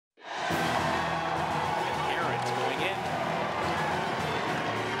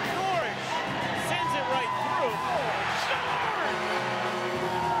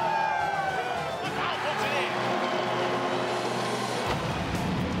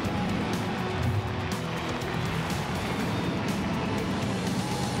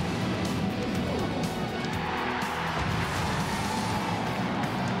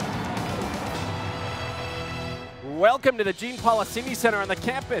Welcome to the Gene Policini Center on the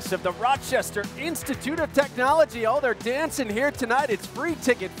campus of the Rochester Institute of Technology. Oh, they're dancing here tonight. It's Free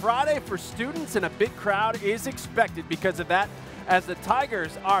Ticket Friday for students, and a big crowd is expected because of that, as the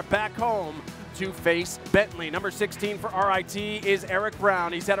Tigers are back home to face Bentley. Number 16 for RIT is Eric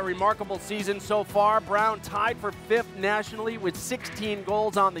Brown. He's had a remarkable season so far. Brown tied for 5th nationally with 16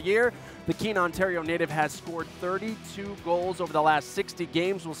 goals on the year. The Keene, Ontario native has scored 32 goals over the last 60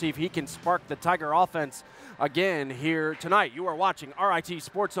 games. We'll see if he can spark the Tiger offense again here tonight. You are watching RIT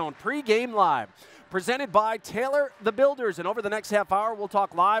SportsZone pregame live, presented by Taylor the Builders. And over the next half hour, we'll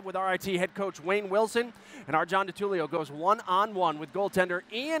talk live with RIT head coach Wayne Wilson. And our John DiTullio goes one-on-one with goaltender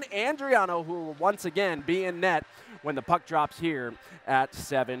Ian Andriano, who will once again be in net when the puck drops here at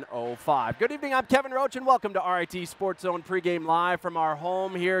 7:05. Good evening, I'm Kevin Roach, and welcome to RIT SportsZone pregame live from our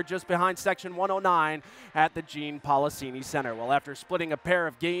home here just behind Section 109 at the Gene Policini Center. Well, after splitting a pair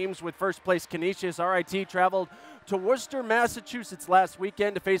of games with first-place Canisius, RIT traveled to Worcester, Massachusetts last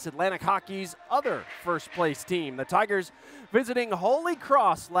weekend to face Atlantic Hockey's other first-place team. The Tigers visiting Holy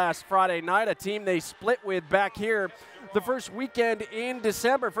Cross last Friday night, a team they split with back here the first weekend in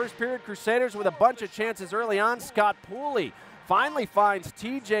December. First period, Crusaders with a bunch of chances early on. Scott Pooley finally finds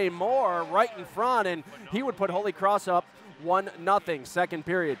TJ Moore right in front, and he would put Holy Cross up 1-0. Second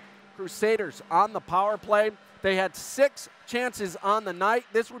period, Crusaders on the power play. They had 6 chances on the night.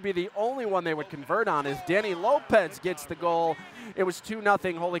 This would be the only one they would convert on, as Danny Lopez gets the goal. It was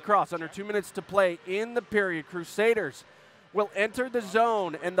 2-0 Holy Cross. Under 2 minutes to play in the period, Crusaders will enter the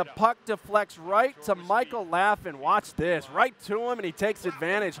zone, and the puck deflects right to Michael Laffin. Watch this, right to him, and he takes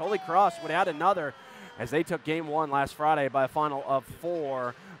advantage. Holy Cross would add another, as they took game 1 last Friday by a final of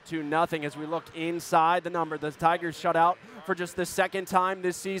 4-0. As we look inside the number, the Tigers shut out for just the second time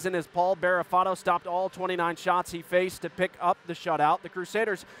this season, as Paul Barafato stopped all 29 shots he faced to pick up the shutout. The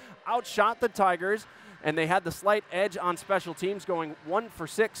Crusaders outshot the Tigers, and they had the slight edge on special teams, going 1 for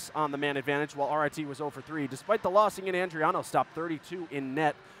 6 on the man advantage, while RIT was 0 for 3. Despite the loss, Ian Andriano stopped 32 in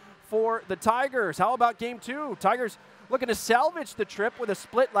net for the Tigers. How about game 2? Tigers looking to salvage the trip with a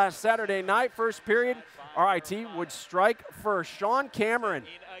split last Saturday night. First period, RIT would strike for Sean Cameron,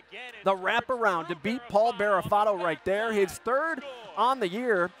 the wraparound to beat Paul Barafato right there, his 3rd on the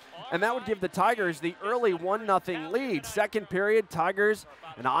year, and that would give the Tigers the early 1-0 lead. Second period, Tigers,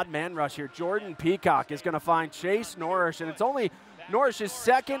 an odd man rush here. Jordan Peacock is going to find Chase Norrish, and it's only Norrish's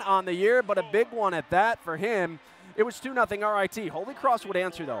 2nd on the year, but a big one at that for him. It was 2-0 RIT. Holy Cross would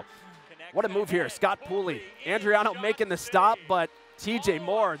answer, though. What a move here. Scott Pooley. Andriano making the stop, but TJ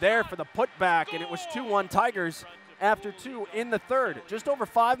Moore there for the putback, and it was 2-1 Tigers after 2 in the third. Just over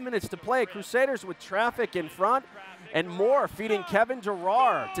 5 minutes to play. Crusaders with traffic in front, and Moore feeding Kevin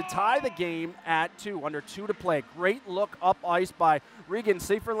Gerard to tie the game at 2. Under 2 to play. Great look up ice by Regan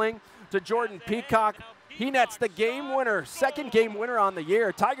Seiferling to Jordan Peacock. He nets the game winner, 2nd game winner on the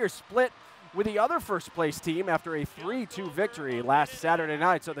year. Tigers split with the other first-place team after a 3-2 victory last Saturday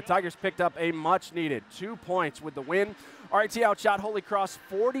night. So the Tigers picked up a much-needed 2 points with the win. RIT outshot Holy Cross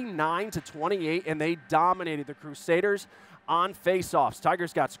 49-28, and they dominated the Crusaders on face-offs.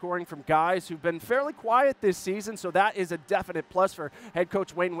 Tigers got scoring from guys who've been fairly quiet this season, so that is a definite plus for head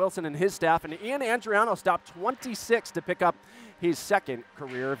coach Wayne Wilson and his staff. And Ian Andriano stopped 26 to pick up his 2nd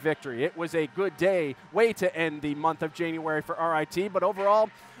career victory. It was a good way to end the month of January for RIT, but overall,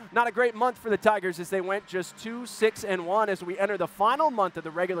 not a great month for the Tigers, as they went just 2-6-1 as we enter the final month of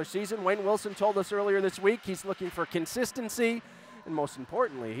the regular season. Wayne Wilson told us earlier this week he's looking for consistency, and most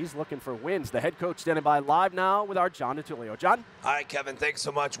importantly, he's looking for wins. The head coach standing by live now with our John DiTullio. John? Hi, Kevin. Thanks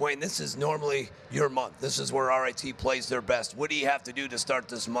so much, Wayne. This is normally your month. This is where RIT plays their best. What do you have to do to start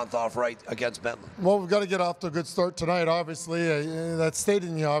this month off right against Bentley? Well, we've got to get off to a good start tonight, obviously. That's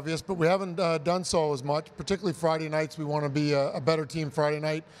stating the obvious, but we haven't done so as much, particularly Friday nights. We want to be a better team Friday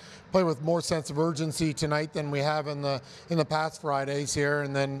night, play with more sense of urgency tonight than we have in the past Fridays here,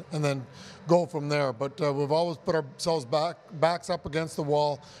 and then go from there. But we've always put ourselves backs up against the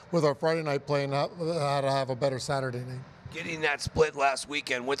wall with our Friday night play, and how to have a better Saturday night. Getting that split last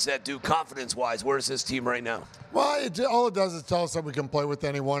weekend, what's that do confidence-wise? Where's this team right now? Well, all it does is tell us that we can play with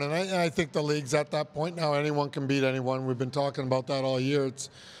anyone, and I think the league's at that point now. Anyone can beat anyone. We've been talking about that all year. It's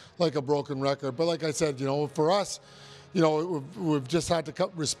like a broken record. But like I said, for us, we've just had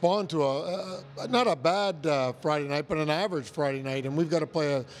to respond to not a bad Friday night, but an average Friday night, and we've got to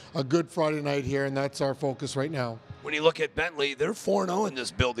play a good Friday night here, and that's our focus right now. When you look at Bentley, they're 4-0 in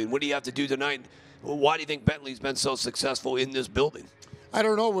this building. What do you have to do tonight? Why do you think Bentley's been so successful in this building? I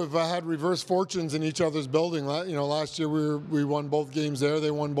don't know. We've had reverse fortunes in each other's building. Last year we won both games there.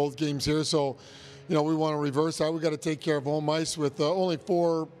 They won both games here. So, we want to reverse that. We've got to take care of home ice with only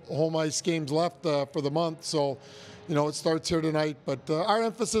 4 home ice games left for the month. So, it starts here tonight. But our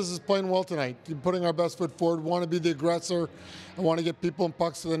emphasis is playing well tonight, putting our best foot forward. Want to be the aggressor. I want to get people and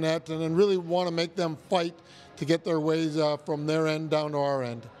pucks to the net, and then really want to make them fight to get their ways from their end down to our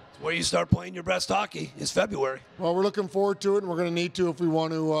end. Where you start playing your best hockey is February. Well, we're looking forward to it, and we're going to need to if we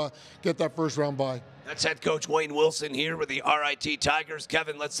want to get that first round bye. That's head coach Wayne Wilson here with the RIT Tigers.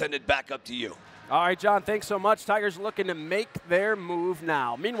 Kevin, let's send it back up to you. All right, John, thanks so much. Tigers looking to make their move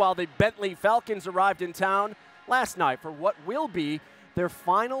now. Meanwhile, the Bentley Falcons arrived in town last night for what will be their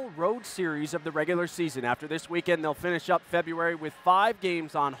final road series of the regular season. After this weekend, they'll finish up February with 5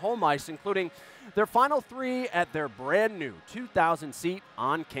 games on home ice, including their final 3 at their brand new 2,000-seat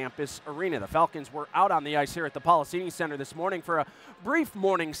on-campus arena. The Falcons were out on the ice here at the Policini Center this morning for a brief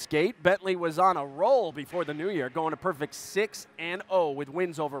morning skate. Bentley was on a roll before the new year, going a perfect 6-0 with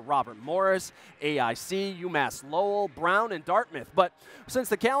wins over Robert Morris, AIC, UMass Lowell, Brown, and Dartmouth. But since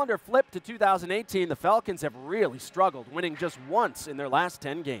the calendar flipped to 2018, the Falcons have really struggled, winning just once in their last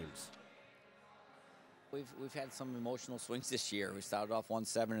 10 games. We've had some emotional swings this year. We started off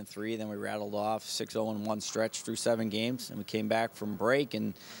 1-7-3, then we rattled off 6-0-1 stretch through 7 games, and we came back from break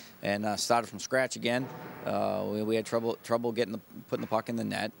and started from scratch again. We had trouble putting the puck in the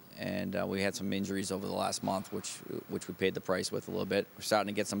net, and we had some injuries over the last month, which we paid the price with a little bit. We're starting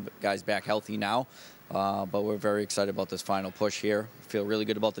to get some guys back healthy now, but we're very excited about this final push here. Feel really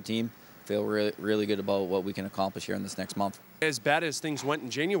good about the team. Feel really good about what we can accomplish here in this next month. As bad as things went in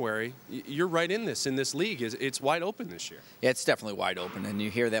January, you're right in this league. It's wide open this year. Yeah, it's definitely wide open, and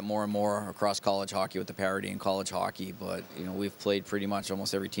you hear that more and more across college hockey with the parity in college hockey. But we've played pretty much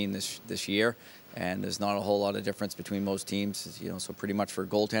almost every team this year, and there's not a whole lot of difference between most teams. So pretty much for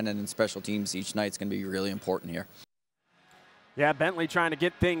goaltending and special teams, each night's going to be really important here. Yeah, Bentley trying to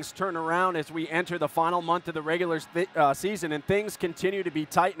get things turned around as we enter the final month of the regular season, and things continue to be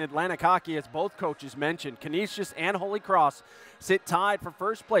tight in Atlantic hockey, as both coaches mentioned. Canisius and Holy Cross sit tied for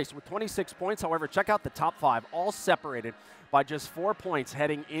first place with 26 points. However, check out the top 5, all separated by just 4 points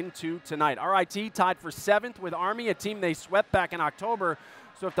heading into tonight. RIT tied for 7th with Army, a team they swept back in October.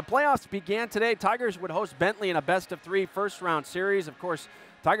 So if the playoffs began today, Tigers would host Bentley in a best-of-3 first-round series. Of course,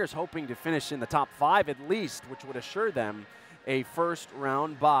 Tigers hoping to finish in the top 5 at least, which would assure them a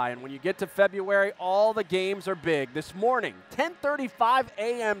first-round bye. And when you get to February, all the games are big. This morning, 10:35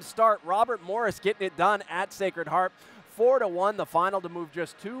 a.m. start. Robert Morris getting it done at Sacred Heart. 4-1, the final to move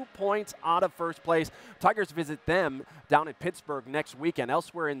just 2 points out of first place. Tigers visit them down at Pittsburgh next weekend.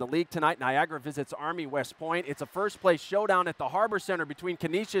 Elsewhere in the league tonight, Niagara visits Army West Point. It's a first-place showdown at the Harbor Center between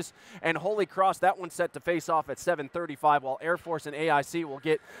Canisius and Holy Cross. That one's set to face off at 7:35, while Air Force and AIC will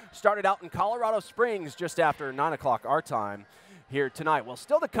get started out in Colorado Springs just after 9 o'clock our time here tonight. Well,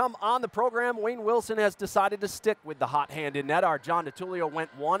 still to come on the program, Wayne Wilson has decided to stick with the hot hand in net. Our John DiTullio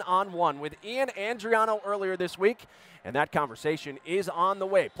went one-on-one with Ian Andriano earlier this week, and that conversation is on the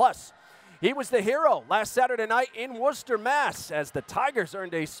way. Plus, he was the hero last Saturday night in Worcester, Mass, as the Tigers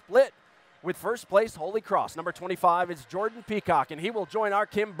earned a split with first place Holy Cross. Number 25 is Jordan Peacock, and he will join our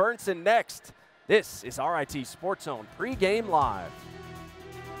Kim Bernson next. This is RIT SportsZone Pregame Live.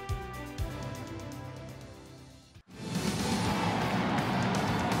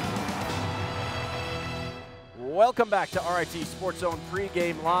 Welcome back to RIT SportsZone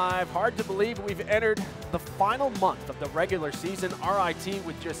Pregame Live. Hard to believe we've entered the final month of the regular season. RIT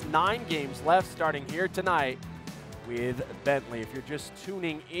with just 9 games left, starting here tonight with Bentley. If you're just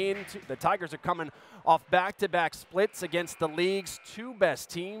tuning in, the Tigers are coming off back-to-back splits against the league's 2 best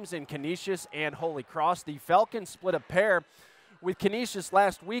teams in Canisius and Holy Cross. The Falcons split a pair with Canisius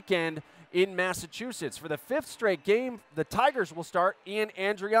last weekend in Massachusetts. For the 5th straight game, the Tigers will start Ian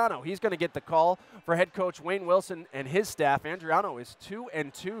Andriano. He's going to get the call for head coach Wayne Wilson and his staff. Andriano is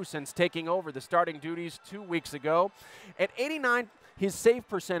 2-2 since taking over the starting duties 2 weeks ago. At 89, his save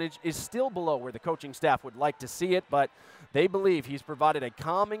percentage is still below where the coaching staff would like to see it, but they believe he's provided a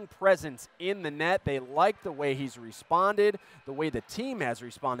calming presence in the net. They like the way he's responded, the way the team has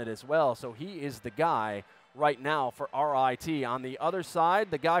responded as well, so he is the guy right now for RIT. On the other side,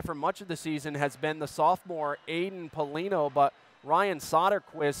 the guy for much of the season has been the sophomore Aiden Polino, but Ryan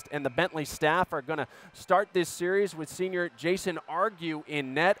Soderquist and the Bentley staff are going to start this series with senior Jason Argue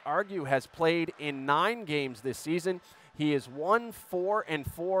in net. Argue has played in 9 games this season. He is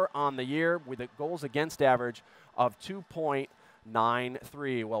 1-4-4 on the year with a goals against average of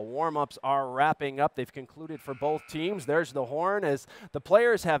 2.93. Well, warm-ups are wrapping up. They've concluded for both teams. There's the horn as the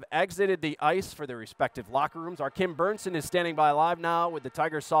players have exited the ice for their respective locker rooms. Our Kim Bernson is standing by live now with the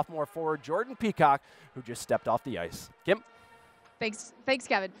Tigers sophomore forward Jordan Peacock, who just stepped off the ice. Kim? Thanks,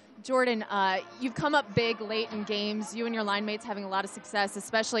 Kevin. Jordan, you've come up big late in games. You and your line mates having a lot of success,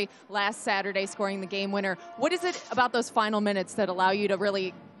 especially last Saturday scoring the game winner. What is it about those final minutes that allow you to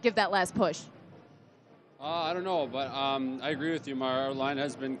really give that last push? I don't know, but I agree with you. Our line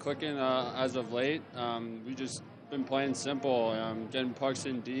has been clicking as of late. We just been playing simple, getting pucks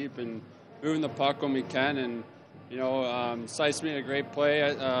in deep and moving the puck when we can. And Seiss made a great play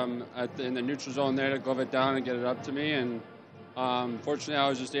in the neutral zone there to glove it down and get it up to me. And fortunately, I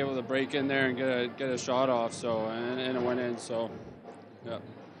was just able to break in there and get a shot off. So and it went in. So yeah.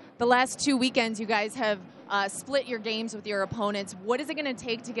 The last 2 weekends, you guys have split your games with your opponents. What is it going to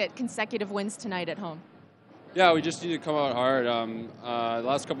take to get consecutive wins tonight at home? Yeah, we just need to come out hard. The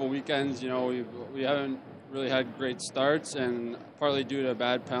last couple of weekends, we haven't really had great starts, and partly due to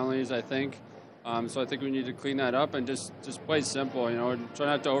bad penalties, I think. So I think we need to clean that up and just play simple. Try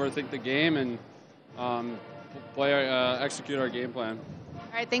not to overthink the game and execute our game plan. All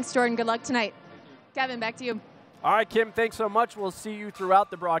right, thanks, Jordan. Good luck tonight. Kevin, back to you. All right, Kim, thanks so much. We'll see you throughout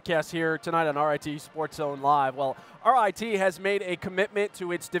the broadcast here tonight on RIT SportsZone Live. Well, RIT has made a commitment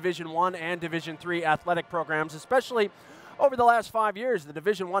to its Division I and Division III athletic programs, especially over the last 5 years. The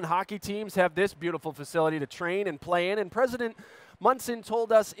Division I hockey teams have this beautiful facility to train and play in, and President Munson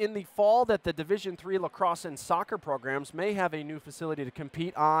told us in the fall that the Division III lacrosse and soccer programs may have a new facility to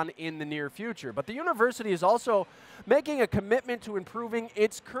compete on in the near future. But the university is also making a commitment to improving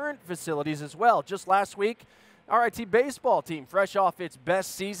its current facilities as well. Just last week, RIT baseball team, fresh off its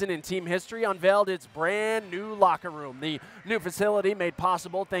best season in team history, unveiled its brand new locker room. The new facility, made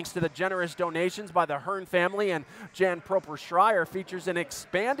possible thanks to the generous donations by the Hearn family and Jan Proper Schreier, features an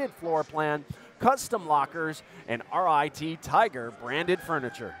expanded floor plan, custom lockers, and RIT Tiger branded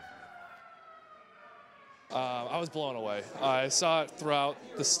furniture. I was blown away. I saw it throughout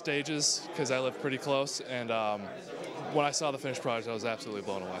the stages because I live pretty close, and when I saw the finished product, I was absolutely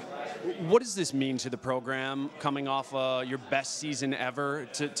blown away. What does this mean to the program, coming off your best season ever,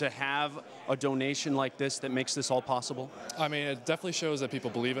 to have a donation like this that makes this all possible? I mean, it definitely shows that people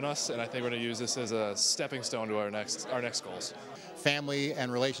believe in us, and I think we're going to use this as a stepping stone to our next goals. Family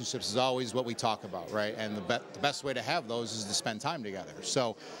and relationships is always what we talk about, right? And the best way to have those is to spend time together.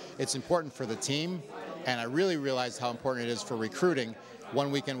 So it's important for the team, and I really realized how important it is for recruiting.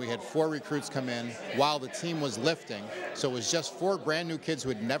 One weekend we had 4 recruits come in while the team was lifting. So it was just 4 brand new kids who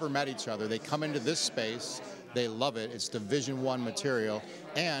had never met each other. They come into this space, they love it, it's Division I material,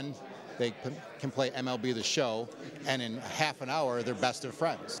 and they can play MLB The Show, and in half an hour they're best of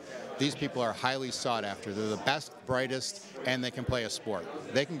friends. These people are highly sought after. They're the best, brightest, and they can play a sport.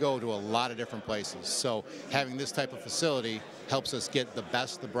 They can go to a lot of different places. So having this type of facility helps us get the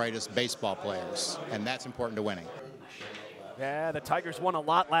best, the brightest baseball players, and that's important to winning. Yeah, the Tigers won a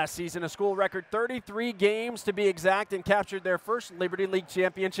lot last season, a school record 33 games to be exact, and captured their first Liberty League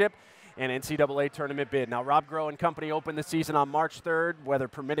championship and NCAA tournament bid. Now, Rob Groh and company opened the season on March 3rd, weather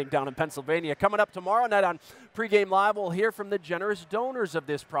permitting, down in Pennsylvania. Coming up tomorrow night on Pregame Live, we'll hear from the generous donors of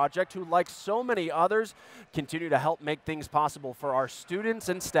this project who, like so many others, continue to help make things possible for our students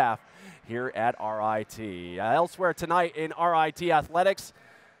and staff here at RIT. Elsewhere tonight in RIT athletics,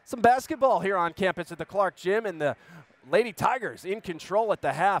 some basketball here on campus at the Clark Gym, and the Lady Tigers in control at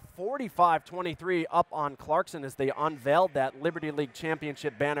the half, 45-23 up on Clarkson as they unveiled that Liberty League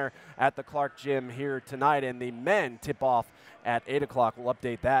championship banner at the Clark Gym here tonight. And the men tip off at 8 o'clock. We'll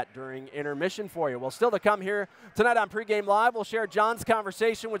update that during intermission for you. Well, still to come here tonight on Pregame Live, we'll share John's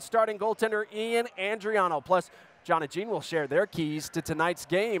conversation with starting goaltender Ian Andriano. Plus, John and Jean will share their keys to tonight's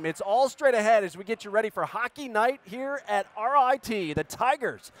game. It's all straight ahead as we get you ready for hockey night here at RIT, the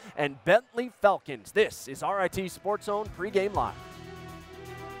Tigers and Bentley Falcons. This is RIT SportsZone Pregame Live.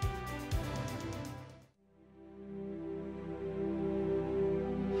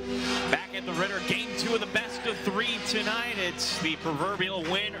 Back at the Ritter, game 2 of the best of 3 tonight. It's the proverbial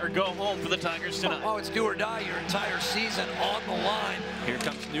win or go home for the Tigers tonight. Oh, it's do or die, your entire season on the line. Here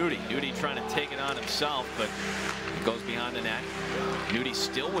comes Nudie. Nudie trying to take it on himself, but it goes behind the net. Nudie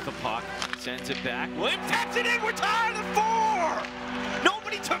still with the puck, sends it back. William taps it in, we're tied at 4!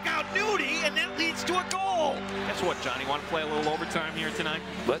 Nobody took out Nudie, and that leads to a goal. Guess what, Johnny, want to play a little overtime here tonight?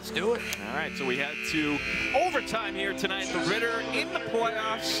 Let's do it. All right, so we head to overtime here tonight. The Ritter in the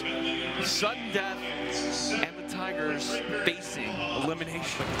playoffs, sudden death, and the Tigers facing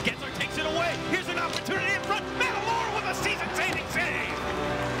elimination. Gensler takes it away. Here's an opportunity in front. Matamore with a season-saving save.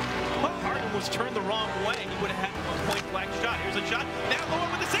 But Harden was turned the wrong way. He would have had a point-blank shot. Here's a shot. Matamore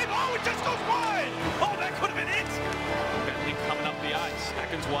with the save. Oh, it just goes wide. Oh, that could have been it. Bentley coming up the ice.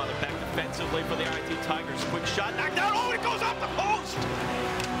 Ackenswaller back defensively for the RIT Tigers. Quick shot. Knocked down. Oh, it goes off the post.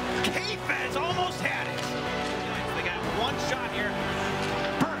 K-Fez almost had it. They got one shot here.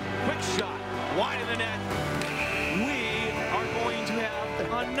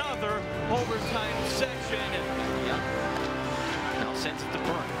 to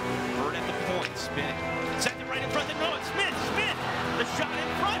Burt. Burt at the point, spinning. Send it right in front to Noah. Smith, the shot in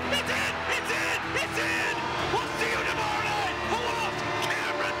front. It's in! It's in! It's in! We'll see you tomorrow night! Who else?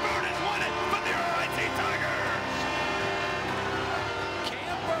 Cameron Burt has won it for the RIT Tigers!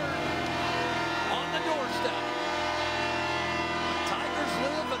 Cam Burt on the doorstep. Tigers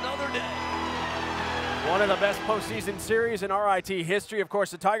live another day. One of the best postseason series in RIT history. Of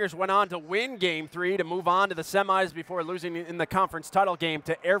course, the Tigers went on to win Game 3 to move on to the semis before losing in the conference title game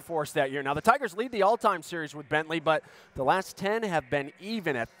to Air Force that year. Now, the Tigers lead the all-time series with Bentley, but the last 10 have been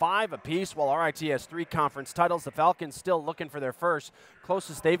even at 5 apiece, while RIT has 3 conference titles. The Falcons still looking for their first.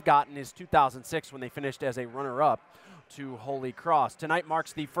 Closest they've gotten is 2006 when they finished as a runner-up to Holy Cross. Tonight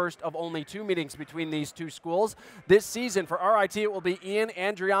marks the first of only 2 meetings between these 2 schools. This season for RIT, it will be Ian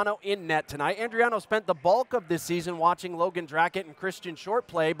Andriano in net tonight. Andriano spent the bulk of this season watching Logan Drackett and Christian Short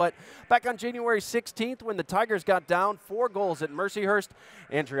play, but back on January 16th when the Tigers got down 4 goals at Mercyhurst,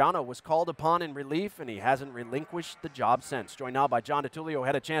 Andriano was called upon in relief, and he hasn't relinquished the job since. Joined now by John DiTullio,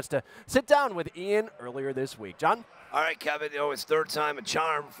 had a chance to sit down with Ian earlier this week. John? All right, Kevin, it's third time a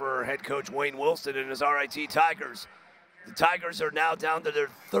charm for head coach Wayne Wilson and his RIT Tigers. The Tigers are now down to their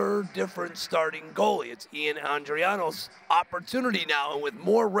 3rd different starting goalie. It's Ian Andriano's opportunity now, and with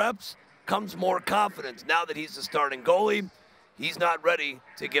more reps comes more confidence. Now that he's the starting goalie, he's not ready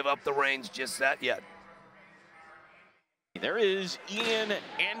to give up the reins just that yet. There is Ian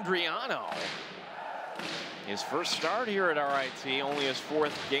Andriano. His first start here at RIT, only his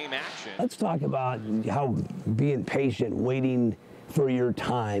 4th game action. Let's talk about how being patient, waiting for your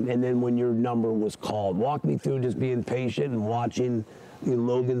time, and then when your number was called. Walk me through just being patient and watching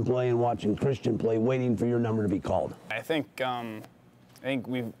Logan play and watching Christian play, waiting for your number to be called. I think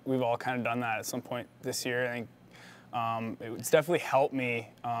we've all kind of done that at some point this year. I think it's definitely helped me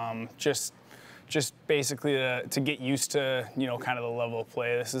just basically to get used to kind of the level of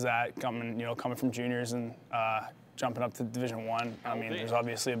play this is at coming from juniors and jumping up to Division I. I mean, there's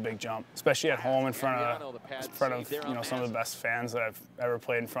obviously a big jump, especially at home in front of some of the best fans that I've ever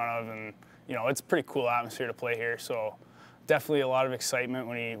played in front of, and it's a pretty cool atmosphere to play here. So definitely a lot of excitement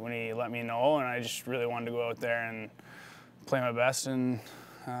when he let me know, and I just really wanted to go out there and play my best and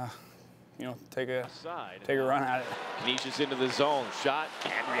take a run at it. Canisius into the zone. Shot.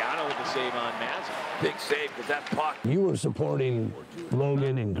 Andriano with the save on Mazza. Big save with that puck. You were supporting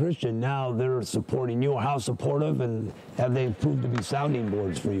Logan and Christian. Now they're supporting you. How supportive, and have they proved to be sounding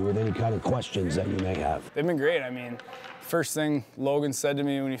boards for you with any kind of questions that you may have? They've been great. I mean, first thing Logan said to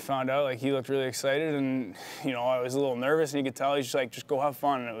me when he found out, he looked really excited, and I was a little nervous, and you could tell he's just go have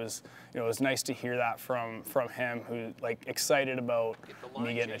fun. And it was nice to hear that from him, who excited about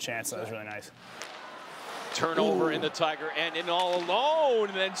me getting a chance. That was really nice. Turnover in the Tiger end, and all alone,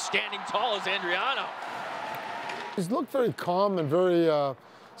 and then standing tall is Andriano. He's looked very calm and very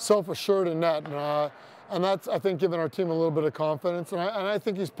self-assured in net, and that's, I think, given our team a little bit of confidence. And I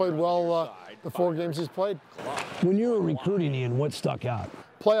think he's played well the 4 games he's played. When you were recruiting Ian, what stuck out?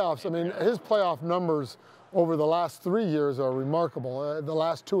 Playoffs. I mean, his playoff numbers over the last 3 years are remarkable. The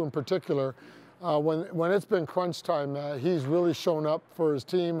last 2 in particular. When it's been crunch time, he's really shown up for his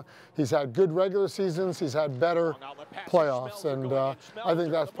team. He's had good regular seasons. He's had better playoffs, and I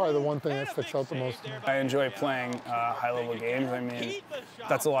think that's probably the one thing that sticks out the most. I enjoy playing high-level games. I mean,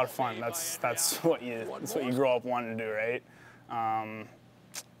 that's a lot of fun. That's what you grow up wanting to do, right?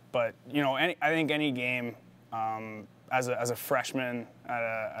 But I think any game as a freshman at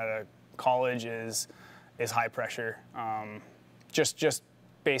a college is high pressure. Just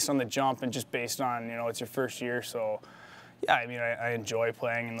based on the jump and just based on it's your first year. So yeah, I mean I enjoy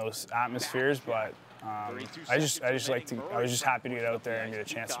playing in those atmospheres, but I was just happy to get out there and get a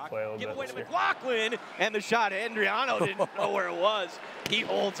chance to play a little bit this year. McLaughlin, and the shot, Andriano didn't know where it was. He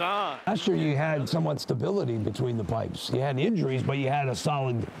holds on. Last year you had somewhat stability between the pipes. You had injuries, but you had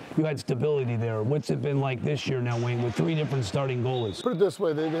stability there. What's it been like this year now, Wayne, with 3 different starting goalies? Put it this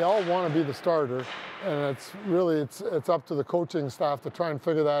way, they all want to be the starter, and it's up to the coaching staff to try and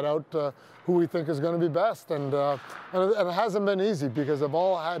figure that out, who we think is going to be best. And it hasn't been easy because they've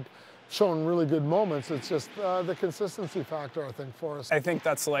all had shown really good moments. It's just the consistency factor, I think, for us. I think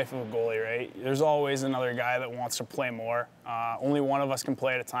that's the life of a goalie, right? There's always another guy that wants to play more. Only one of us can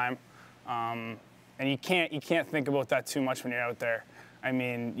play at a time, and you can't think about that too much when you're out there. I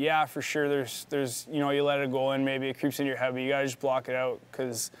mean, yeah, for sure. There's you let a goal in, maybe it creeps into your head, but you gotta just block it out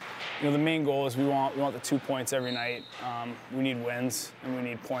because the main goal is we want the 2 points every night. We need wins and we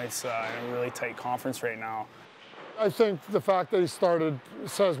need points in a really tight conference right now. I think the fact that he started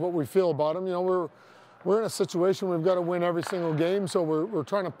says what we feel about him. We're in a situation we've got to win every single game, so we're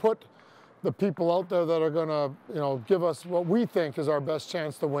trying to put the people out there that are going to, give us what we think is our best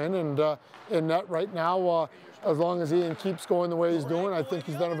chance to win. And in net right now, as long as Ian keeps going the way he's doing, I think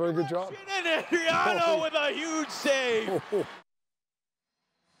he's done a very good job. And Adriano with a huge save.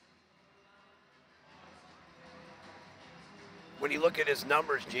 When you look at his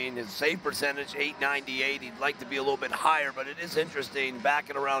numbers, Gene, his save percentage, .898. He'd like to be a little bit higher, but it is interesting.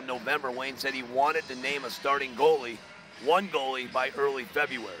 Back in around November, Wayne said he wanted to name a starting goalie, one goalie by early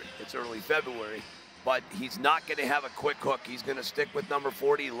February. It's early February, but he's not going to have a quick hook. He's going to stick with number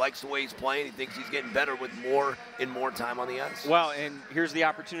 40. He likes the way he's playing. He thinks he's getting better with more time on the ice. Well, and here's the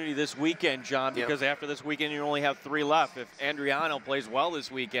opportunity this weekend, John, because after this weekend, you only have 3 left. If Andriano plays well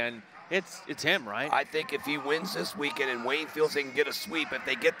this weekend, it's him, right? I think if he wins this weekend and Wayne feels they can get a sweep, if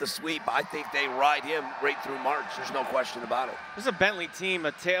they get the sweep, I think they ride him right through March. There's no question about it. This is a Bentley team,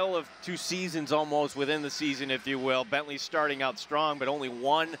 a tale of 2 seasons almost within the season, if you will. Bentley's starting out strong, but only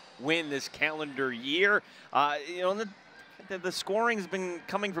 1 win this calendar year. The scoring has been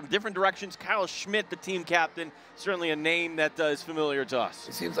coming from different directions. Kyle Schmidt, the team captain, certainly a name that is familiar to us.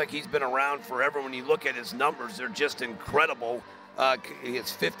 It seems like he's been around forever. When you look at his numbers, they're just incredible. He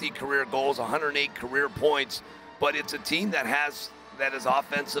has 50 career goals, 108 career points, but it's a team that is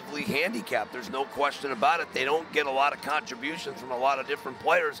offensively handicapped. There's no question about it. They don't get a lot of contributions from a lot of different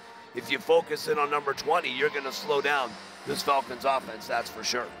players. If you focus in on number 20, you're going to slow down this Falcons offense, that's for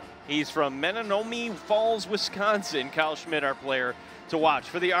sure. He's from Menominee Falls, Wisconsin. Kyle Schmidt, our player to watch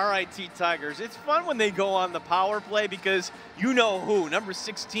for the RIT Tigers. It's fun when they go on the power play because you know who, number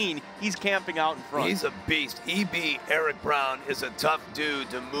 16, he's camping out in front. He's a beast. EB, Eric Brown, is a tough dude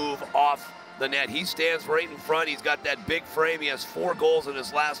to move off the net. He stands right in front. He's got that big frame. He has 4 goals in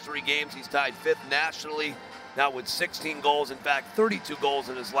his last 3 games. He's tied 5th nationally now with 16 goals. In fact, 32 goals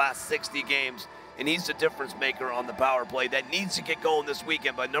in his last 60 games. And he's the difference maker on the power play. That needs to get going this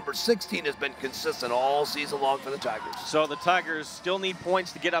weekend, but number 16 has been consistent all season long for the Tigers. So the Tigers still need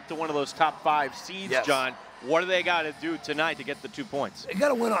points to get up to one of those top 5 seeds, yes. John. What do they got to do tonight to get the 2 points? They got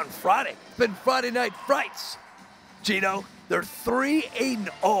to win on Friday. It's been Friday night frights, Gino. They're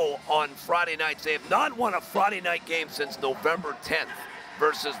 3-8-0 on Friday nights. They have not won a Friday night game since November 10th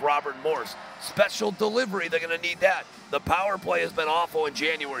versus Robert Morse. Special delivery, they're going to need that. The power play has been awful in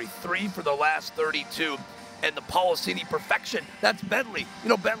January, 3 for the last 32. And the Policini perfection, that's Bentley. You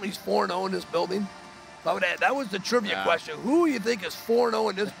know, Bentley's 4-0 in this building. That was the trivia question. Who do you think is 4-0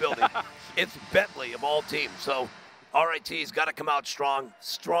 in this building? It's Bentley of all teams. So RIT's got to come out strong.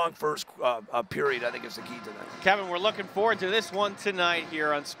 Strong first period, I think, is the key to that. Kevin, we're looking forward to this one tonight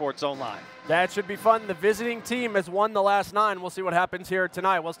here on SportsZone Live. That should be fun. The visiting team has won the last 9. We'll see what happens here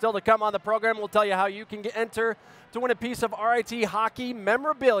tonight. Well, still to come on the program, we'll tell you how you can enter to win a piece of RIT hockey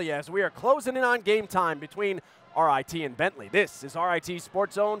memorabilia as we are closing in on game time between RIT and Bentley. This is RIT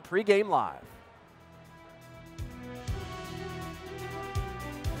SportsZone Pregame Live.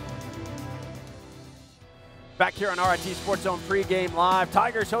 Back here on RIT SportsZone Pregame Live.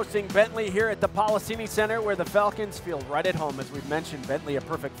 Tigers hosting Bentley here at the Policini Center where the Falcons feel right at home. As we've mentioned, Bentley a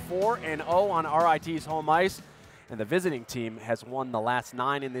perfect 4-0 on RIT's home ice. And the visiting team has won the last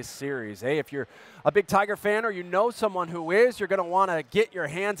 9 in this series. Hey, if you're a big Tiger fan or you know someone who is, you're going to want to get your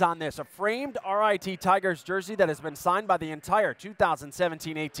hands on this. A framed RIT Tigers jersey that has been signed by the entire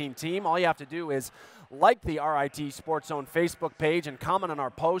 2017-18 team. All you have to do is like the RIT SportsZone Facebook page and comment on our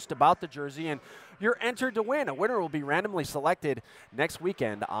post about the jersey, and you're entered to win. A winner will be randomly selected next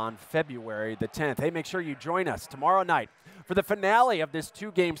weekend on February the 10th. Hey, make sure you join us tomorrow night for the finale of this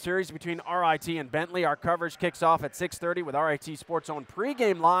 2-game series between RIT and Bentley. Our coverage kicks off at 6:30 with RIT SportsZone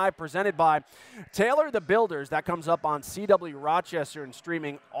Pregame Live presented by Taylor the Builders. That comes up on CW Rochester and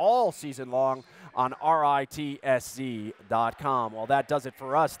streaming all season long on RITSC.com. Well, that does it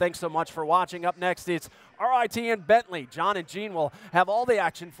for us. Thanks so much for watching. Up next, it's RIT and Bentley. John and Gene will have all the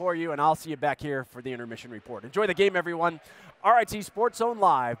action for you, and I'll see you back here for the intermission report. Enjoy the game, everyone. RIT SportsZone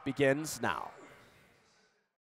Live begins now.